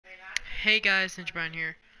Hey guys, Ninja Brown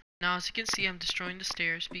here. Now as you can see, I'm destroying the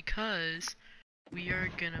stairs because we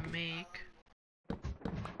are gonna make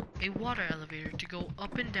a water elevator to go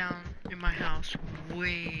up and down in my house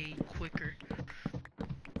way quicker.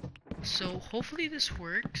 So hopefully this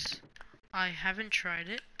works. I haven't tried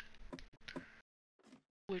it,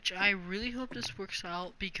 which I really hope this works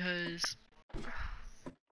out because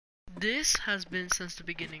this has been since the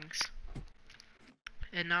beginnings.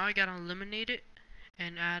 And now I gotta eliminate it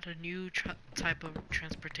and add a new type of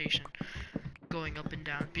transportation going up and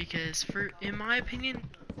down, because in my opinion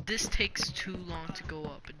this takes too long to go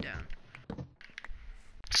up and down.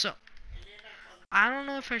 So I don't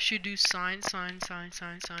know if I should do sign,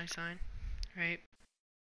 right?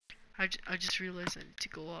 I just realized I need to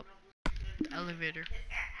go up the elevator.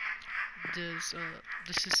 This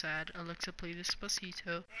is sad. Alexa, play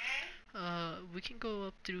Despacito. We can go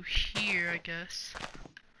up through here, I guess.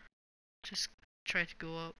 Just try to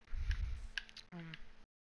go up.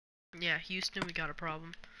 Yeah, Houston, we got a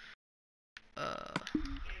problem.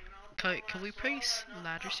 Can we place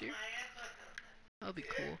ladders here? That'll be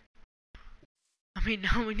cool. I mean,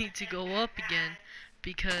 now we need to go up again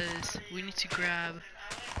because we need to grab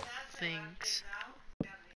things.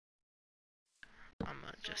 I'm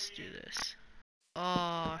gonna just do this. Oh,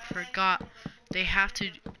 I forgot. They have to,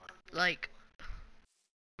 like,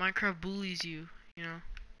 Minecraft bullies you, you know?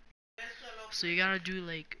 So you gotta do,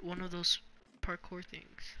 like, one of those parkour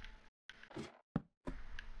things.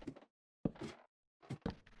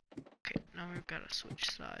 Okay, now we've gotta switch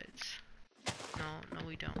sides. No,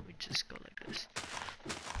 we don't. We just go like this.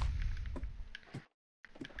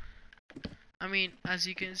 I mean, as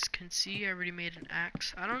you guys can see, I already made an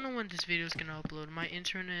axe. I don't know when this video is gonna upload. My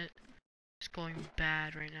internet is going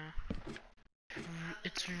bad right now.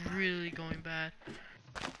 It's really going bad.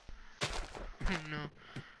 Oh no.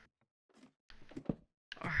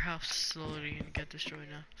 Our house is slowly gonna get destroyed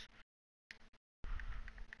now.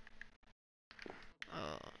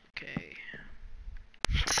 Okay.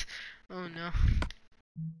 Oh no.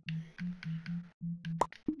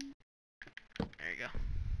 There you go.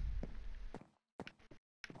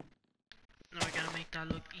 Now I gotta make that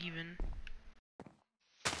look even.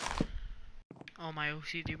 Oh, my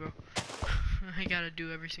OCD, bro. I gotta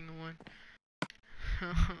do every single one.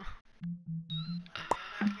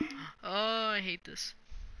 Oh, I hate this.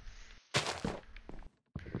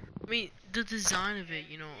 I mean, the design of it,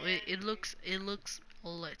 you know, it looks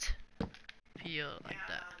lit. Feel like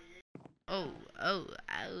that. Oh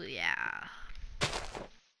yeah.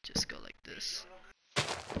 Just go like this.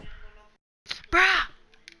 Bruh!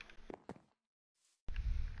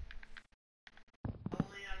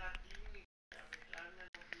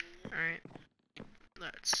 Alright.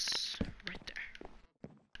 That's right there.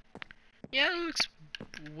 Yeah, it looks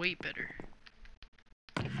way better.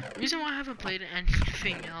 The reason why I haven't played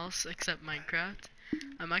anything else except Minecraft,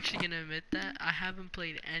 I'm actually gonna admit that I haven't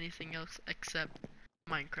played anything else except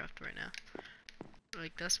Minecraft right now.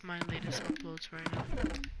 Like, that's my latest uploads right now.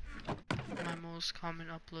 My most common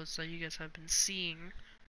uploads that you guys have been seeing.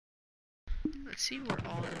 Let's see where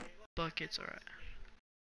all the buckets are at.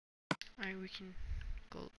 Alright, we can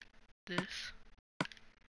go this.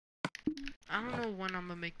 I don't know when I'm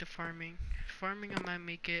gonna make the farming. Farming, I might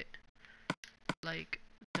make it like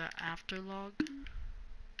the afterlog,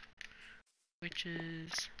 which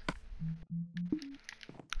is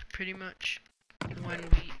pretty much when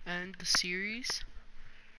we end the series.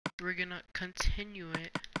 We're gonna continue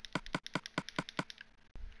it,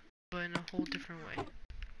 but in a whole different way.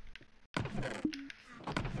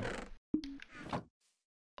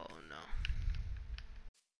 Oh no.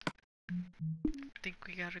 I think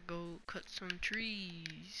we gotta go cut some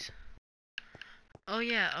trees. Oh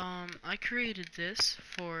yeah, I created this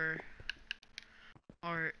for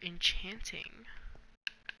our enchanting.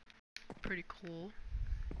 Pretty cool.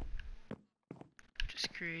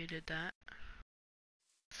 Just created that.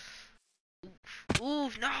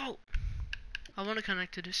 Oof, no! I want to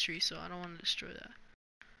connect to this tree, so I don't want to destroy that.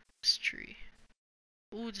 This tree.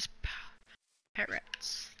 Ooh, just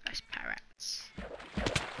parrots. Nice parrots.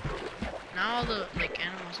 Now all the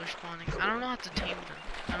animals are spawning. I don't know how to tame them.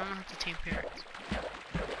 I don't know how to tame parrots.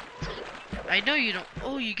 I know you don't.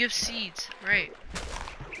 Oh, you give seeds, right?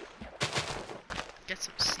 Get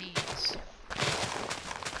some seeds.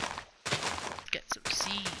 Get some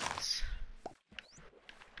seeds.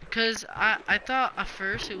 Cause I thought at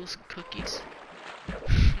first it was cookies,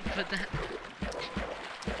 but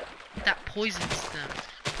that poisons them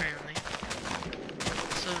apparently.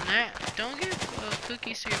 So now don't give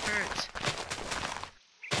cookies to your parrots.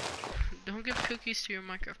 Don't give cookies to your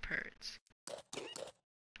Minecraft parrots.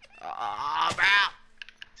 Oh, bro.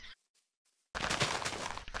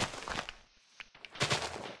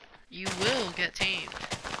 You will get tamed.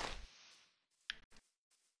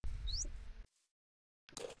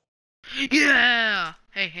 Yeah!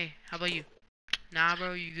 Hey, how about you? Nah,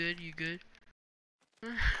 bro, you good? You good?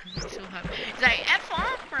 I'm so happy. He's like, F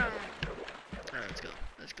off, bro! Alright, let's go.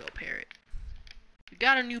 Let's go, parrot. You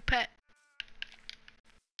got a new pet.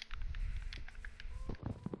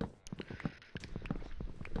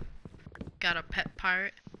 Got a pet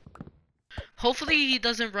pirate. Hopefully he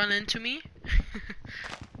doesn't run into me.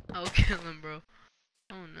 I'll kill him, bro.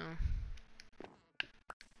 Oh no.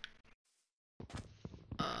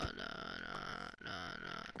 No.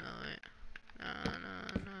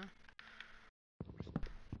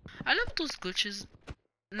 I love those glitches.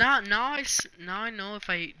 Now I know if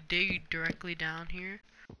I dig directly down here,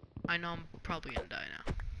 I know I'm probably gonna die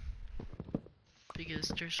now. Because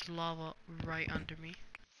there's lava right under me.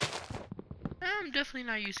 I'm definitely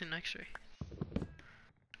not using X-ray.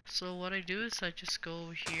 So what I do is I just go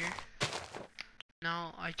over here.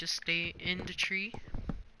 Now I just stay in the tree.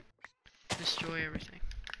 Destroy everything.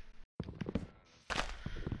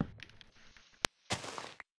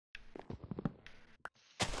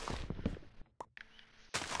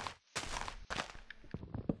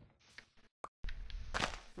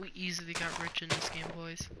 We easily got rich in this game,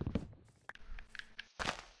 boys.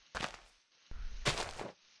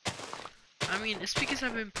 I mean, it's because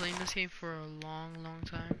I've been playing this game for a long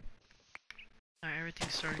time. Now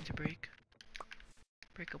everything's starting to break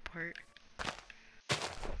apart.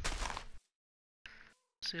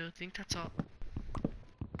 So I think that's all.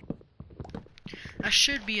 That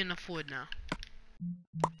should be enough wood now.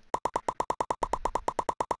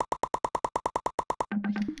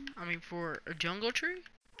 I mean, for a jungle tree?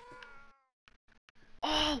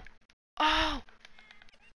 Oh!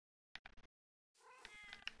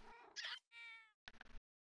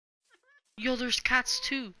 Yo, there's cats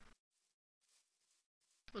too.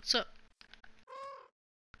 What's up?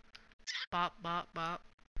 Bop. I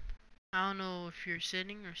don't know if you're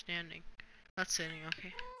sitting or standing. That's sitting,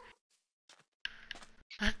 okay.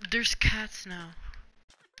 There's cats now.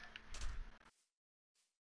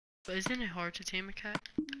 But isn't it hard to tame a cat?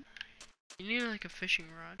 You need like a fishing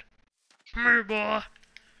rod. Come here, boy.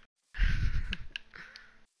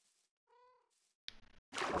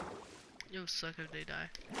 It would suck if they die.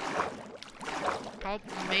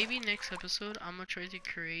 Maybe next episode I'm gonna try to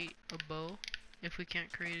create a bow if we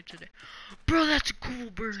can't create it today. Bro, that's a cool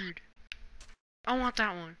bird. I want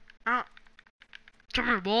that one. Come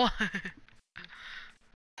here, boy.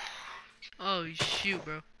 Oh shoot,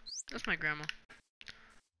 bro. That's my grandma.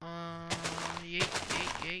 Yeet.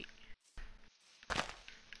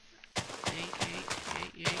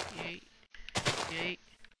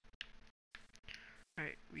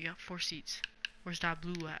 Alright, we got 4 seats. Where's that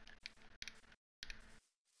blue at?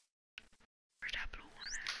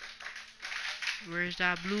 Where's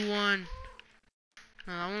that blue one?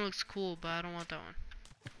 No, that one looks cool, but I don't want that one.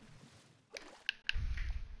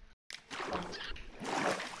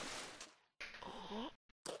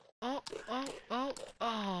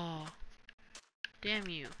 Oh. Damn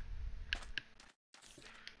you.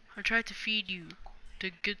 I tried to feed you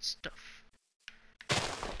the good stuff.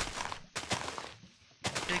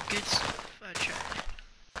 I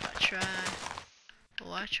tried.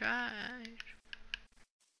 Oh, I tried.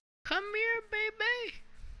 Come here, baby.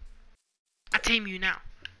 I tame you now.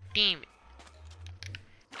 Damn it.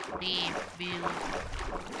 Damn, Bill.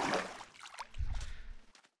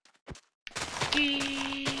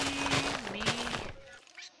 Give me.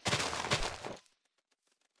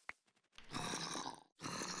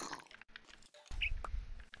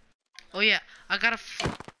 Oh yeah, I've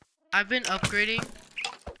been upgrading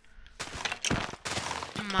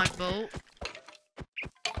my boat,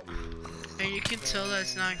 and you can tell that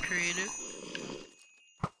it's not creative.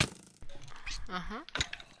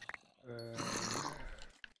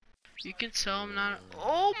 You can tell I'm not.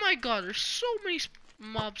 Oh my god, there's so many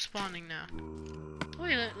mobs spawning now.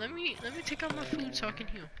 Wait, let me take out my food so I can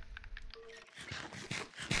heal.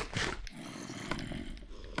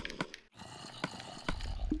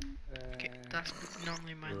 Okay, that's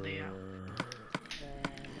normally my layout.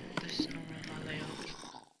 This is normally my layout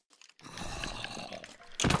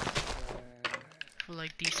for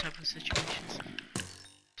like these type of situations.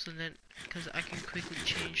 So then, because I can quickly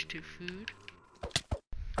change to food.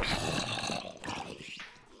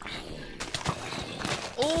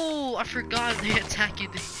 Oh, I forgot they attack you.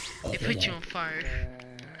 They put you on fire.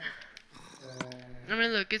 I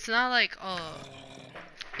mean, look, it's not like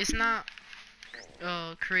it's not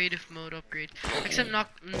creative mode upgrade. Except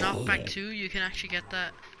knockback 2, you can actually get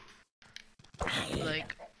that.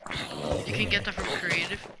 Like, you can get that from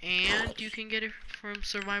creative, and you can get it from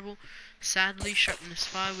survival. Sadly, sharpness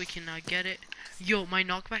 5, we cannot get it. Yo, my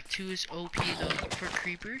knockback 2 is OP though for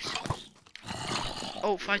creepers.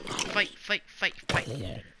 Oh, fight.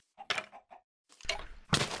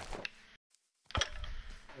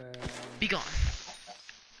 Be gone.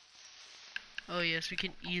 Oh yes, we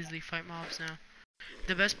can easily fight mobs now.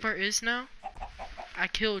 The best part is now, I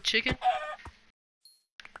kill a chicken,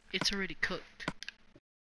 it's already cooked.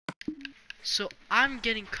 So I'm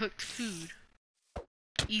getting cooked food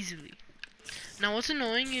easily. Now what's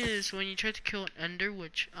annoying is when you try to kill an ender,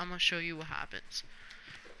 which I'm gonna show you what happens.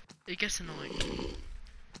 It gets annoying.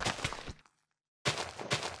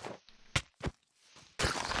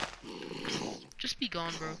 Just be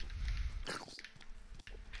gone, bro.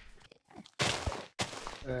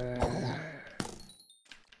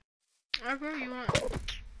 Alright, bro, you want...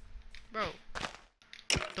 Bro,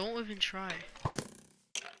 don't even try.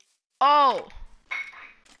 Oh!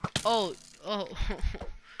 Oh, oh,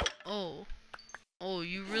 oh,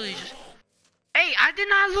 you really just... Hey, I did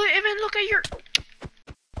not even look at your...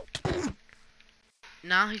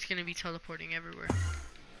 Now he's gonna be teleporting everywhere.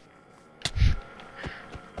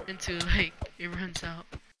 Until, like, it runs out.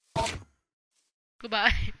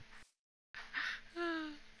 Goodbye.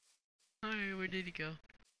 Alright, where did he go?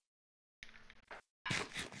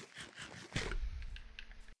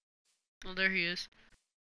 Oh, there he is.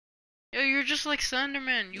 Yo, you're just like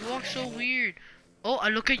Slenderman. You walk so weird. Oh, I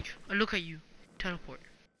look at you. Teleport.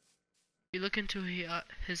 You look into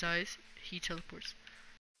his eyes. He teleports.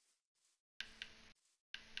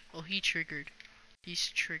 Oh, he triggered. He's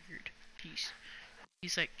triggered.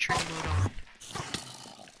 He's like trigger mode on.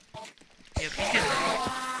 Yep, he can.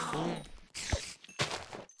 Boom.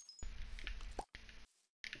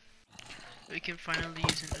 We can finally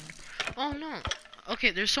use an ender. Oh no.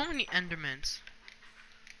 Okay, there's so many endermans.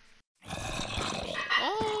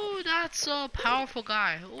 Oh, that's a powerful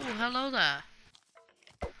guy. Oh, hello there.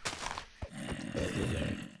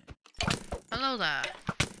 Hello there.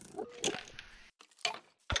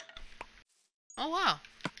 Oh wow.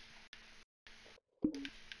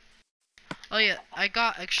 Oh yeah, I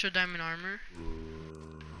got extra diamond armor.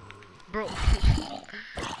 Bro,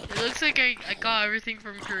 it looks like I got everything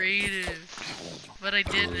from creative. But I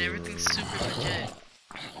did, and everything's super legit.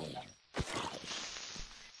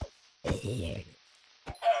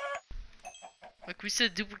 Like we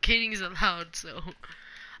said, duplicating is allowed, so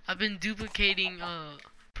I've been duplicating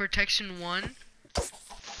protection 1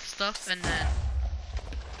 stuff, and then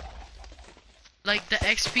like the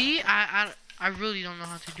XP, I really don't know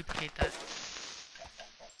how to duplicate that.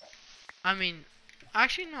 I mean,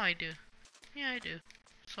 actually no, I do. Yeah, I do.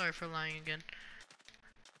 Sorry for lying again.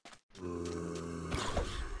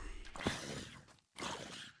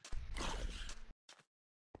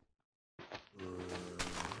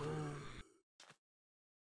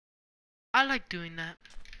 I like doing that.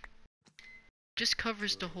 Just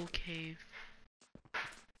covers the whole cave.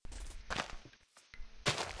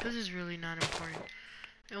 This is really not important.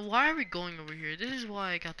 And why are we going over here? This is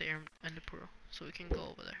why I got the ender pearl, so we can go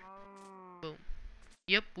over there. Boom.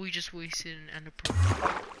 Yep, we just wasted an ender pearl.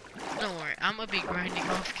 Don't worry, I'm gonna be grinding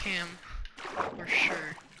off cam for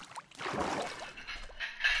sure.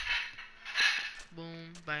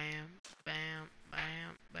 Boom, bam, bam,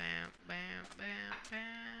 bam, bam, bam, bam,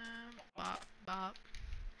 bam, bop, bop,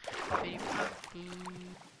 beep, bop, boo,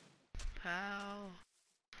 pow.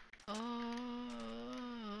 Oh,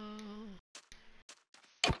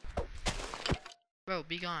 bro,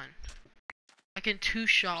 be gone. I can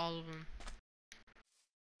two-shot all of them,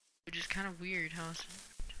 which is kind of weird. How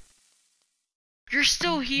you're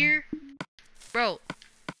still here, bro?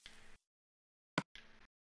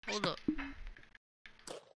 Hold up.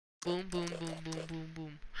 Boom, boom, boom, boom, boom,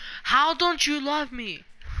 boom. How don't you love me?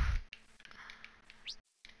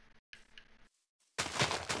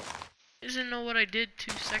 Doesn't know what I did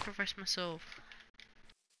to sacrifice myself.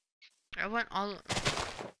 I went all.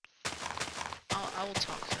 I will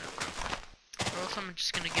talk to him, bro. Or else I'm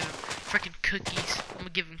just gonna give him freaking cookies. I'm gonna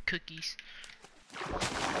give him cookies.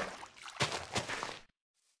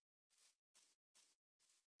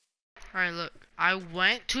 Alright, look. I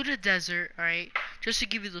went to the desert, alright, just to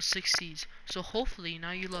give you those 6 seeds. So hopefully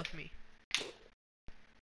now you love me.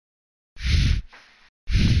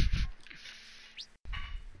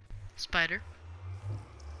 Spider.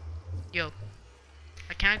 Yo.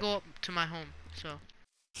 I can't go up to my home, so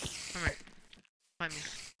come here. Fight me.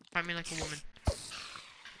 Fight me like a woman.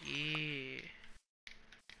 Yeah.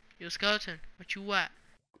 Yo, skeleton, what you at?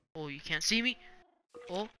 Oh, you can't see me?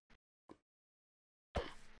 Oh.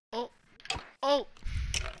 Oh. Oh.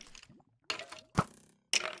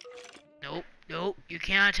 Nope.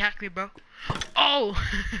 can't attack me, bro. Oh!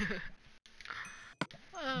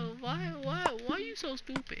 Oh, why are you so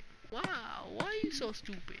stupid? Wow, why are you so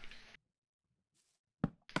stupid?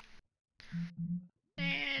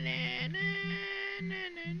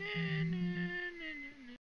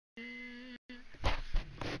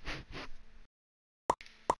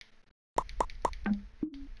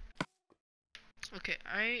 Okay,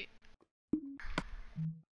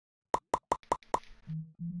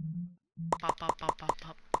 pop pop pop pop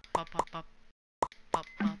pop pop pop pop pop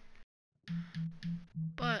pop.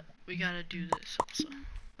 But we gotta do this also.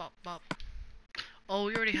 Pop pop. Oh,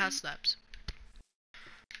 we already have slabs.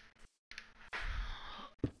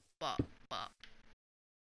 Pop pop.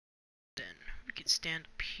 Then we can stand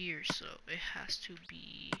up here, so it has to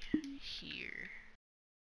be here.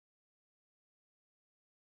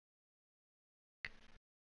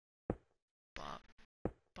 Pop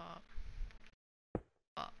pop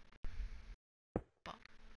pop pop.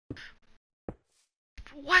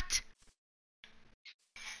 What?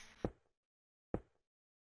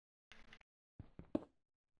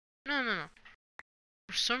 No, no, no.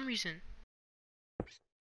 For some reason.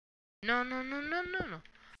 No, no, no, no, no, no.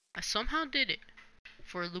 I somehow did it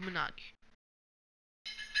for Illuminati.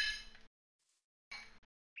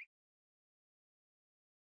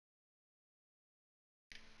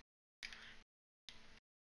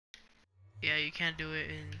 Yeah, you can't do it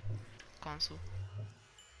in console.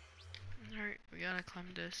 Alright, we gotta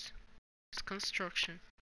climb this. It's construction.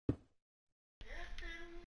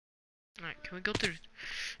 Alright, can we go through?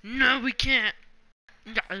 No, we can't!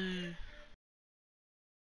 Alright,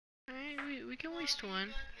 we can waste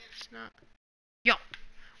one. It's not. Yo!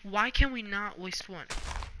 Why can we not waste one?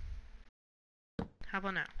 How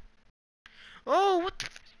about now? Oh, what the?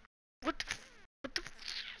 What the? What the?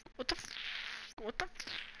 What the? What the?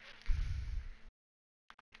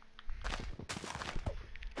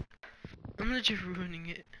 I'm legit ruining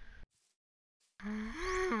it.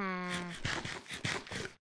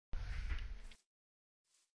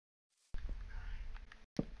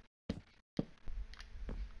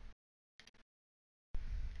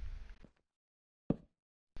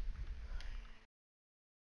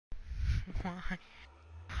 Why?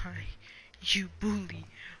 Why? You bully.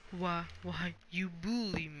 Why you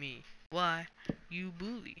bully me? Why you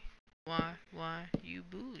bully? Why you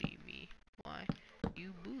bully me? Why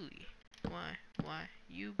you bully? Why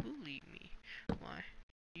you bully me? Why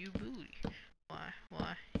you bully?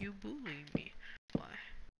 Why you bully me? Why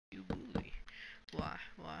you bully? Why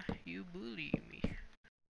you bully me?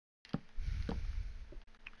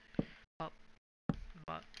 Up,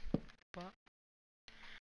 but.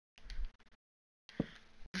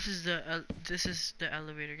 This is the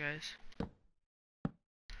elevator, guys.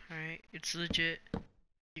 Alright, it's legit.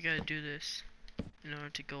 You gotta do this in order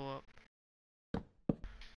to go up.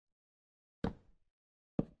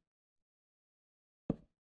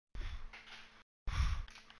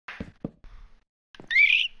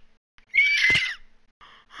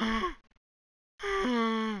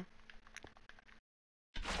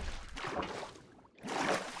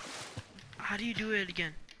 How do you do it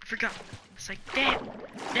again? I forgot. It's like that.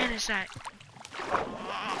 Then it's like.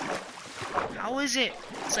 How is it?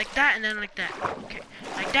 It's like that and then like that. Okay.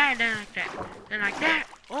 Like that and then like that. Then like that.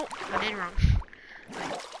 Oh, I did it wrong.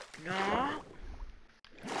 Like, no.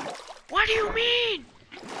 What do you mean?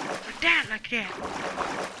 Like that, like that.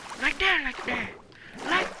 Like that, like that.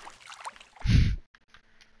 Like.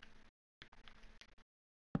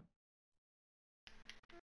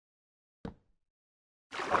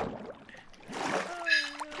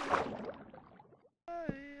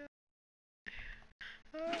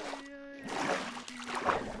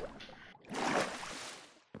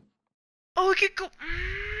 Oh, we could go.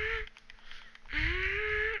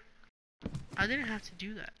 I didn't have to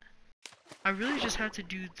do that. I really just had to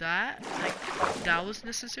do that. Like, that was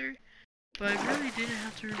necessary. But I really didn't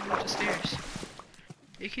have to remove the stairs.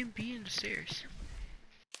 It can be in the stairs.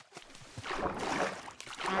 Oh,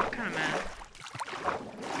 I'm kind of mad.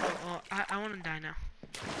 Oh, I want to die now.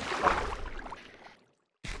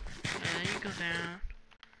 And then you go down.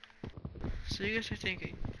 So you guys are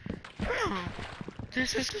thinking, oh,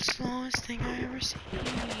 this is the slowest thing I've ever seen.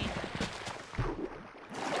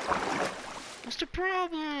 What's the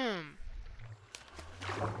problem?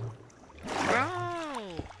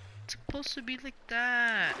 Bro, it's supposed to be like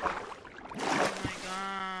that. Oh my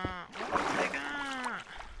god. Oh my god.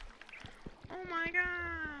 Oh my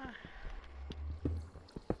god.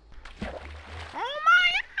 Oh my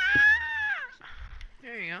god.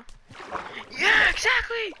 There you go. Yeah,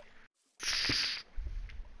 exactly.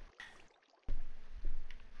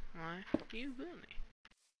 Why do you bully me?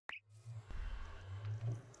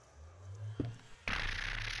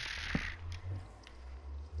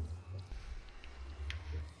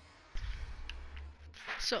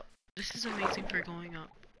 This is amazing for going up.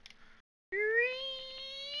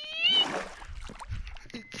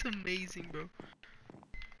 It's amazing, bro.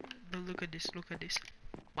 But look at this, look at this.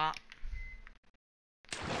 Bop.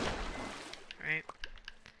 Right.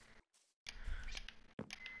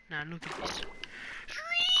 Now look at this.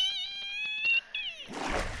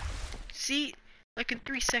 See? Like in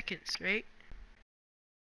 3 seconds, right?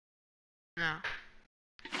 Now.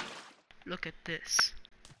 Look at this.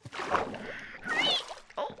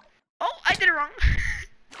 Oh! Oh! I did it wrong!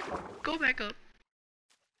 Go back up.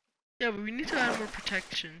 Yeah, but we need to add more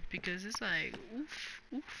protection because it's like oof,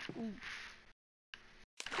 oof, oof.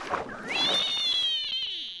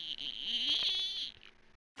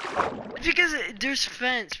 Because there's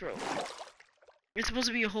fence, bro. It's supposed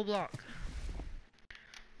to be a whole block.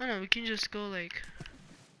 Oh no, we can just go like.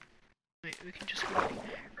 Wait, we can just go like.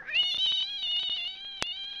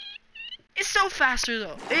 It's so faster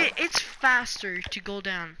though. It's faster to go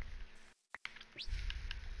down.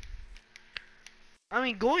 I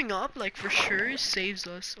mean, going up, like, for sure, saves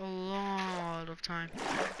us a lot of time.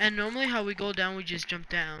 And normally how we go down, we just jump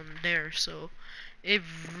down there. So, it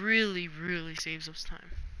really, really saves us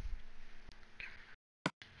time.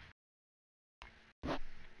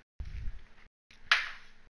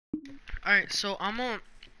 Alright, so I'm gonna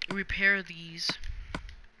repair these.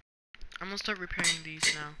 I'm gonna start repairing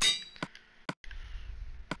these now.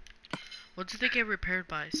 What did they get repaired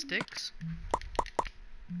by? Sticks?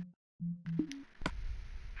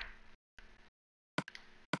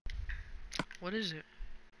 What is it?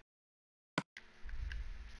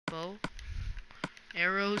 Bow?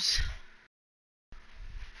 Arrows?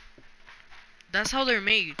 That's how they're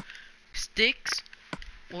made. Sticks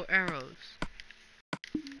or arrows?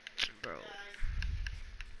 Bro.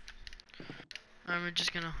 I'm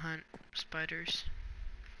just gonna hunt spiders,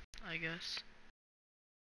 I guess.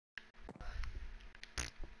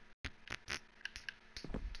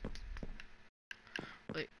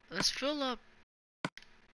 Wait, let's fill up.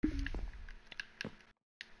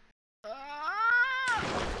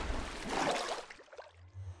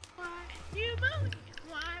 Why you bully?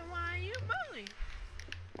 Why you bully?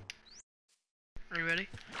 Are you ready?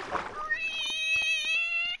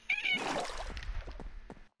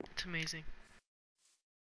 It's amazing.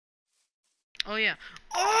 Oh yeah.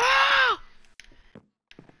 Oh!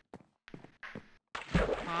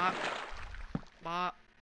 Bop. Bop.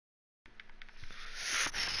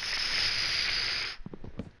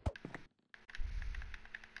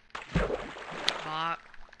 Bop.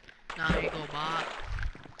 Now you go bop.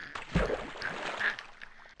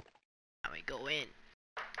 Now we go in.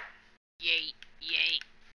 Yay, yay.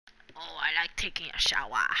 Oh, I like taking a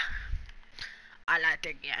shower. I like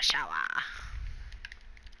taking a shower.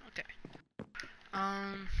 Okay.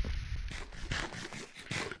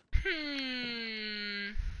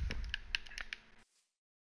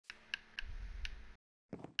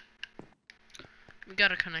 We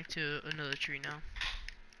gotta connect to another tree now.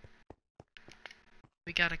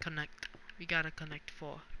 We gotta connect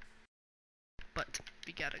for. But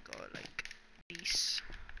we gotta go like this.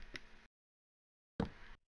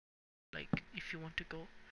 Like if you want to go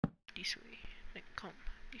this way, then come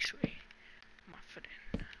this way, my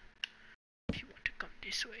friend. If you want to come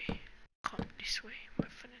this way, come this way, my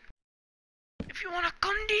friend. If you wanna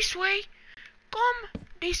come this way, come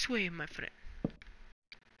this way, my friend.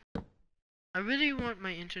 I really want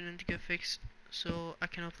my internet to get fixed so I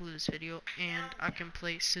can upload this video and I can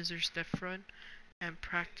play Scissors Death Run and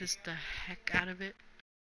practice the heck out of it.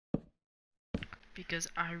 Because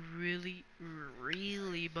I really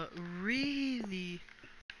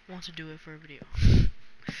want to do it for a video.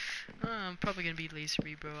 I'm probably gonna be laser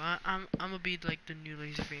beam, bro. I'm gonna be like the new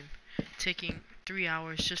laser beam, taking 3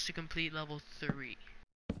 hours just to complete level 3.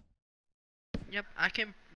 Yep, I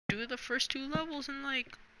can do the first 2 levels in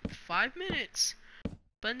like 5 minutes,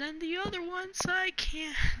 but then the other ones I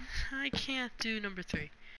can't do number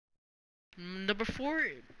 3. Number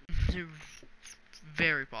 4,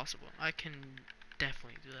 very possible. I can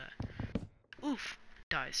definitely do that. Oof,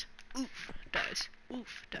 dies. Oof, dies.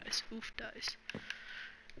 Oof, dies. Oof, dies.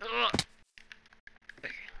 Ugh.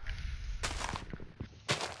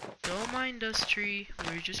 Don't mind us, tree.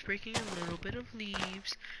 We're just breaking a little bit of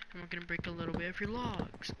leaves, and we're gonna break a little bit of your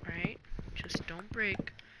logs, right? Just don't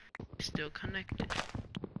break. Still connected.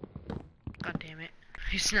 God damn it!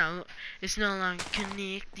 It's no longer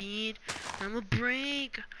connected. I'm a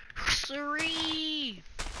break. Sorry.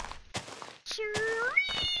 Sorry.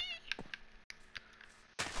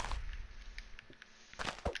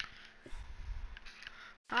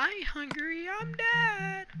 Hi, hungry, I'm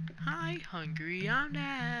dead. Hi, hungry, I'm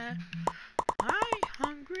dead. Hi,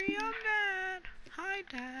 hungry, I'm dead. Hi,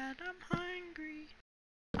 dad, I'm hungry.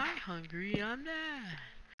 I'm hungry, I'm dad.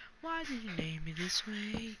 Why did you name me this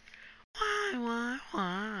way? Why?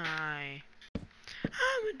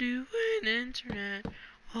 I'ma do an internet.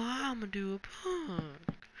 Well, I'ma do a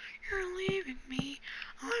book. You're leaving me.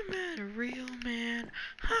 I met a real man.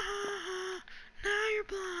 Ha ha ha. Now you're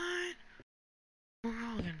blind. We're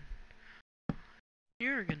all gonna.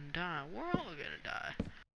 You're gonna die. We're all gonna die.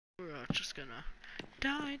 We're all just gonna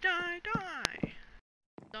die. Die.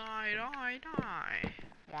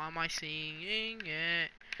 Why am I singing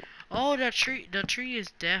it? Oh, that tree. The tree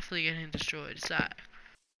is definitely getting destroyed. It's that.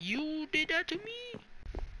 You did that to me?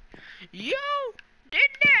 You did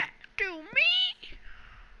that to me?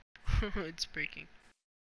 It's breaking.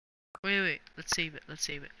 Wait. Let's save it.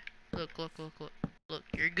 Look. Look,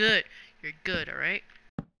 you're good. You're good, alright?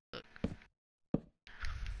 Look.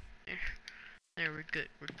 There, we're good.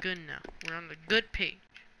 We're good now. We're on the good page.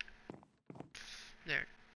 There.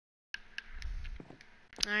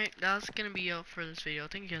 Alright, that's gonna be all for this video.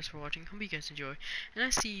 Thank you guys for watching. Hope you guys enjoy. And I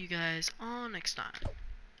see you guys all next time.